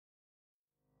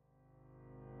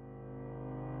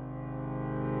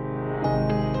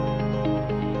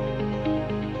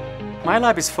My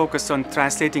lab is focused on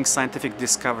translating scientific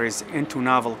discoveries into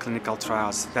novel clinical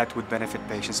trials that would benefit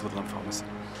patients with lymphomas.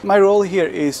 My role here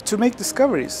is to make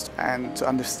discoveries and to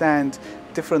understand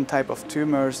different type of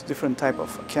tumors, different type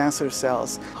of cancer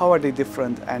cells. How are they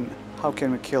different and how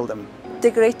can we kill them?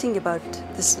 The great thing about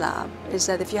this lab is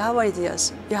that if you have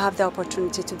ideas, you have the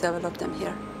opportunity to develop them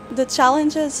here. The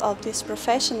challenges of this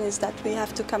profession is that we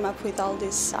have to come up with all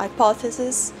these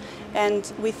hypotheses,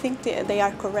 and we think they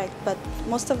are correct, but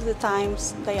most of the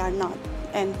times they are not.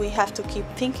 And we have to keep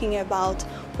thinking about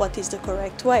what is the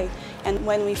correct way. And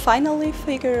when we finally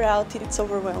figure out, it's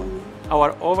overwhelming.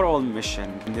 Our overall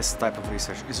mission in this type of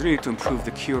research is really to improve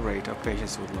the cure rate of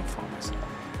patients with lymphomas.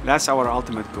 That's our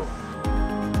ultimate goal.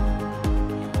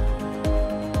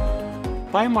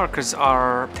 Biomarkers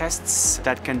are tests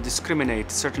that can discriminate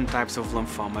certain types of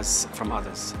lymphomas from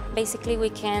others. Basically, we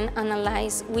can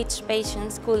analyze which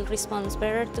patients could respond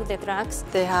better to the drugs.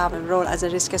 They have a role as a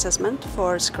risk assessment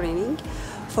for screening,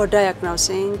 for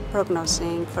diagnosing,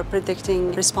 prognosing, for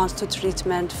predicting response to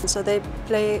treatment. So they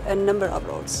play a number of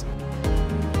roles.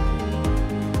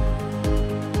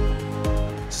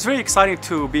 It's very exciting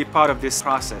to be part of this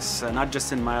process, not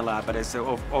just in my lab, but as the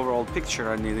overall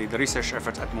picture and the research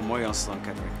efforts at Memorial Sloan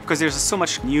Kettering. Because there's so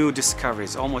much new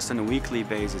discoveries, almost on a weekly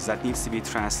basis, that needs to be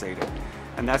translated.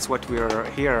 And that's what we're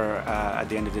here at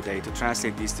the end of the day, to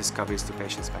translate these discoveries to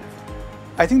patients' benefit.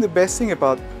 I think the best thing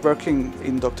about working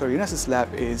in Dr. Younes'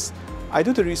 lab is I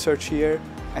do the research here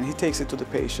and he takes it to the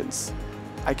patients.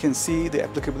 I can see the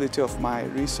applicability of my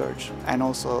research and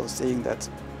also seeing that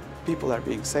people are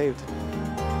being saved.